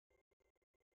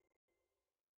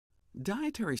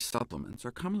Dietary supplements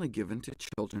are commonly given to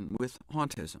children with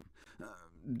autism.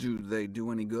 Do they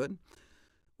do any good?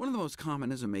 One of the most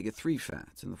common is omega-3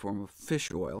 fats in the form of fish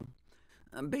oil,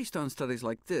 based on studies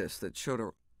like this that showed a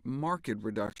marked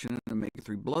reduction in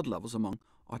omega-3 blood levels among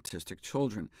autistic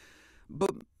children.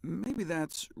 But maybe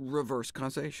that's reverse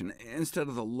causation. Instead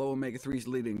of the low omega-3s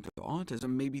leading to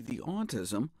autism, maybe the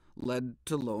autism led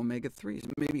to low omega-3s.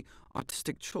 Maybe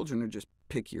autistic children are just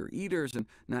pickier eaters and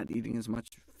not eating as much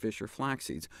fish or flax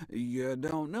seeds. You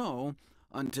don't know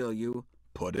until you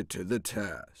put it to the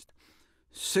test.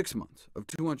 6 months of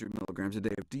 200 milligrams a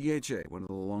day of DHA, one of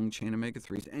the long-chain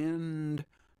omega-3s, and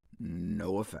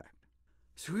no effect.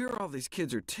 So here all these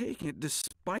kids are taking it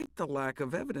despite the lack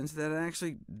of evidence that it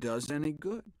actually does any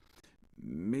good.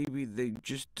 Maybe they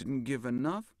just didn't give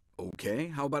enough? OK,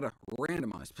 how about a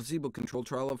randomized, placebo-controlled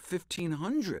trial of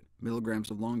 1,500 milligrams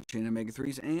of long-chain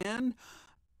omega-3s, and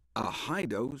a high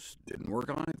dose didn't work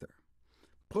either?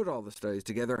 Put all the studies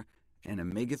together, and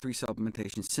omega-3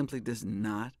 supplementation simply does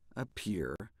not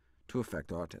appear to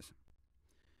affect autism.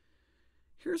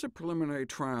 Here's a preliminary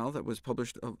trial that was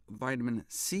published of vitamin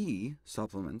C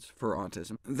supplements for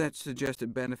autism that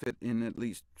suggested benefit in at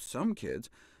least some kids,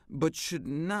 but should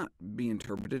not be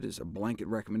interpreted as a blanket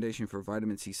recommendation for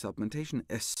vitamin C supplementation,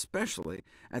 especially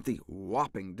at the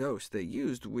whopping dose they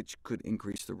used, which could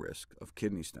increase the risk of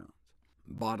kidney stones.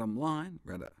 Bottom line,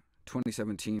 read a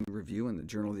 2017 review in the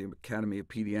Journal of the Academy of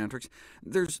Pediatrics,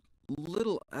 there's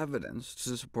little evidence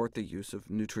to support the use of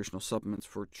nutritional supplements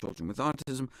for children with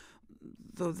autism,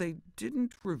 though they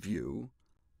didn't review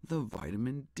the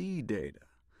vitamin D data.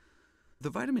 The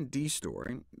vitamin D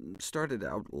story started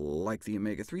out, like the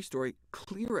omega-3 story,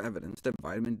 clear evidence that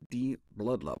vitamin D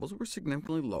blood levels were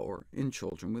significantly lower in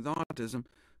children with autism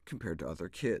compared to other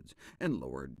kids, and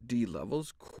lower D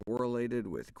levels correlated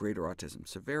with greater autism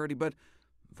severity, but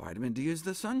vitamin D is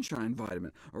the sunshine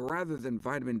vitamin. Rather than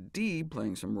vitamin D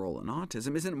playing some role in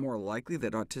autism, isn't it more likely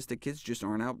that autistic kids just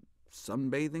aren't out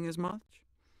sunbathing as much?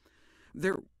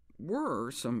 There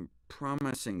were some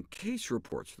promising case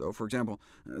reports, though. For example,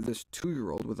 this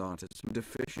 2-year-old with autism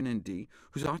deficient in D,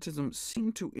 whose autism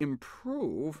seemed to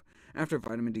improve after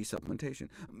vitamin D supplementation.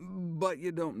 But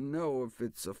you don't know if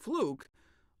it's a fluke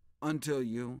until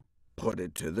you put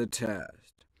it to the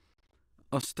test.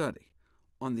 A study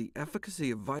on the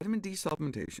efficacy of vitamin D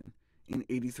supplementation in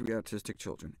 83 autistic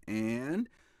children, and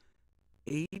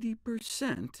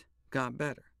 80% got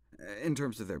better in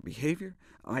terms of their behavior,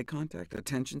 eye contact,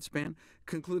 attention span,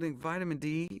 concluding vitamin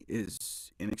D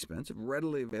is inexpensive,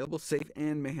 readily available, safe,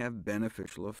 and may have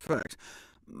beneficial effects.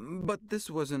 But this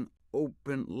was an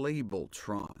open-label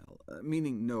trial,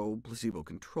 meaning no placebo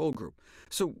control group,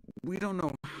 so we don't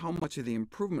know how much of the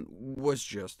improvement was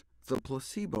just the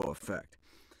placebo effect.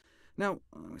 Now,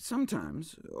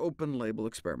 sometimes open-label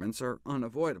experiments are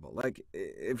unavoidable. Like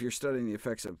if you're studying the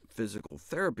effects of physical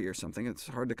therapy or something, it's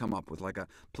hard to come up with like a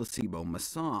placebo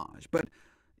massage. But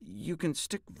you can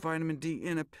stick vitamin D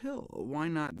in a pill. Why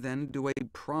not then do a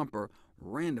proper,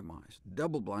 randomized,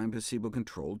 double-blind,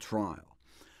 placebo-controlled trial?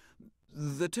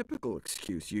 The typical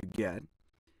excuse you get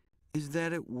is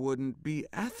that it wouldn't be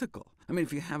ethical. I mean,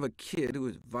 if you have a kid who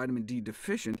is vitamin D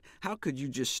deficient, how could you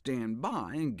just stand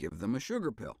by and give them a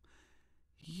sugar pill?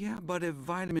 Yeah, but if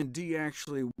vitamin D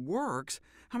actually works,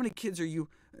 how many kids are you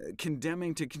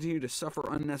condemning to continue to suffer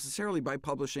unnecessarily by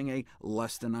publishing a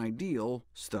less-than-ideal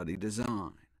study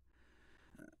design?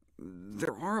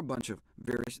 There are a bunch of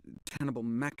various tenable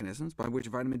mechanisms by which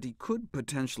vitamin D could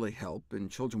potentially help in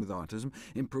children with autism: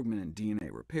 improvement in DNA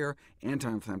repair,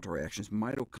 anti-inflammatory actions,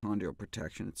 mitochondrial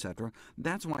protection, etc.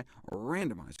 That's why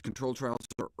randomized controlled trials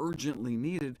are urgently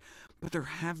needed, but there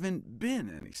haven't been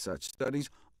any such studies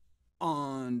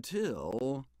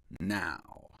until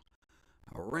now.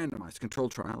 A randomized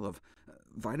controlled trial of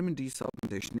vitamin D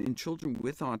supplementation in children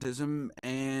with autism,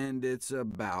 and it's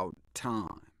about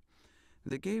time.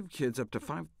 They gave kids up to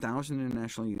 5,000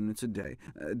 international units a day,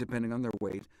 depending on their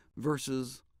weight,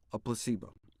 versus a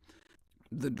placebo.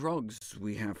 The drugs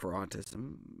we have for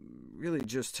autism really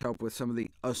just help with some of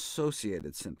the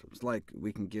associated symptoms, like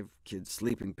we can give kids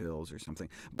sleeping pills or something,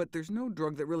 but there's no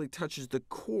drug that really touches the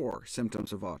core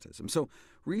symptoms of autism. So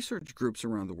research groups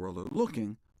around the world are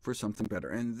looking for something better,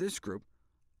 and this group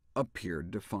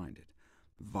appeared to find it.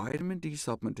 Vitamin D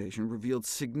supplementation revealed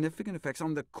significant effects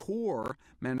on the core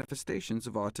manifestations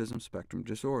of autism spectrum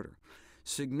disorder.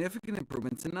 Significant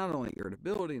improvements in not only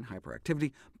irritability and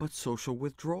hyperactivity, but social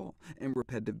withdrawal and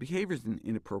repetitive behaviors and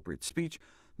inappropriate speech,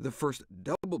 the first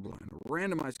double-blind,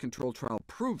 randomized controlled trial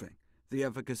proving the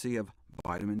efficacy of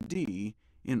vitamin D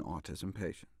in autism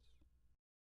patients.